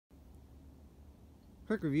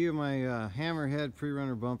Quick review of my Hammerhead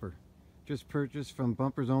pre-runner bumper. Just purchased from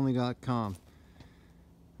Bumperonly.com.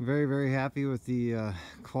 I'm very happy with the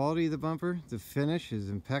quality of the bumper. The finish is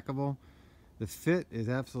impeccable. The fit is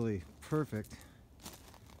absolutely perfect.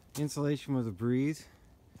 Insulation was a breeze.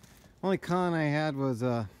 Only con I had was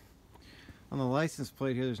on the license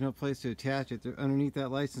plate here, there's no place to attach it. Underneath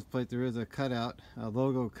that license plate there is a cutout, a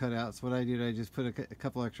logo cutout. So what I did, I just put a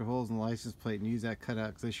couple extra holes in the license plate and used that cutout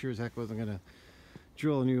because I sure as heck wasn't going to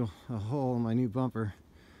drill a hole in my new bumper.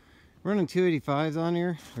 Running 285s on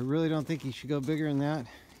here. I really don't think you should go bigger than that.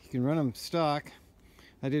 You can run them stock.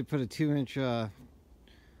 I did put a 2-inch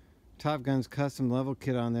Top Guns custom level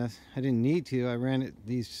kit on this. I didn't need to. I ran it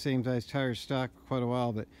these same size tires stock for quite a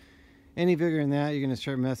while, but any bigger than that you're going to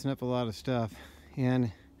start messing up a lot of stuff,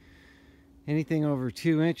 and anything over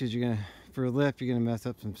 2 inches you're going to, for a lift, you're going to mess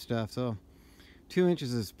up some stuff. So 2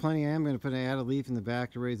 inches is plenty. I am going to add a leaf in the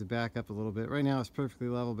back to raise the back up a little bit. Right now it's perfectly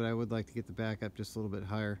level, but I would like to get the back up just a little bit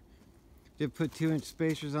higher. Did put 2-inch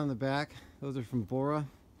spacers on the back. Those are from Bora,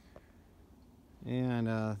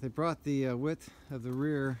 and they brought the width of the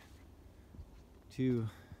rear to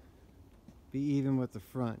be even with the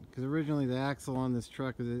front, because originally the axle on this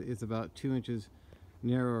truck is about 2 inches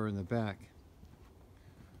narrower in the back.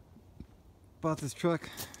 Bought this truck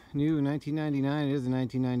new in 1999. It is a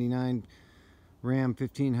 1999 Ram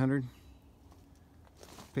 1500.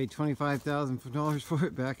 Paid $25,000 for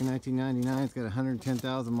it back in 1999. It's got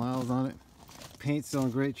 110,000 miles on it. Paint's still in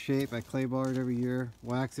great shape. I clay bar it every year,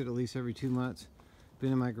 wax it at least every 2 months.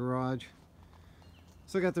 Been in my garage.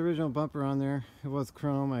 Still got the original bumper on there. It was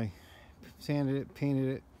chrome. I sanded it, painted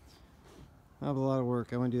it. That was a lot of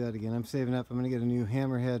work. I won't do that again. I'm saving up. I'm going to get a new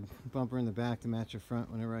Hammerhead bumper in the back to match the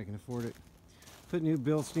front whenever I can afford it. Put new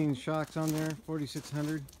Bilstein shocks on there,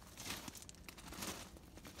 4600.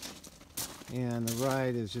 And the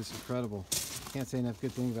ride is just incredible. Can't say enough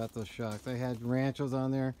good things about those shocks. I had Ranchos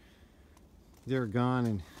on there. They were gone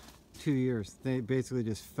in 2 years. They basically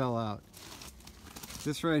just fell out.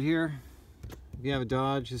 This right here, if you have a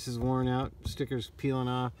Dodge, this is worn out, stickers peeling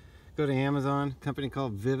off. Go to Amazon, a company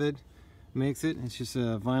called Vivid makes it. It's just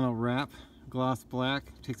a vinyl wrap, gloss black.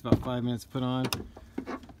 It takes about 5 minutes to put on.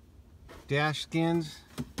 Dash skins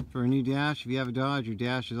for a new dash. If you have a Dodge, your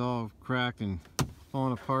dash is all cracked and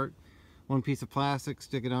falling apart. One piece of plastic,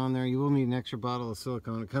 stick it on there. You will need an extra bottle of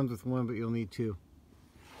silicone. It comes with one, but you'll need two.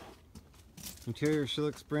 Interior still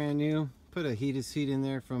looks brand new. Put a heated seat in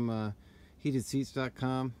there from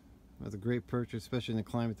heatedseats.com. That's a great purchase, especially in the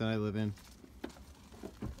climate that I live in.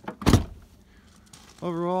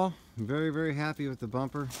 Overall, I'm very happy with the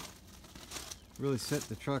bumper. Really set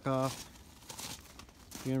the truck off.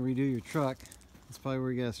 If you're going to redo your truck, that's probably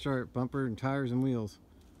where you got to start. Bumper and tires and wheels.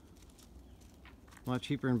 A lot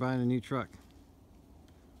cheaper than buying a new truck.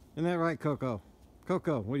 Isn't that right, Coco?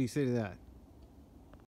 Coco, what do you say to that?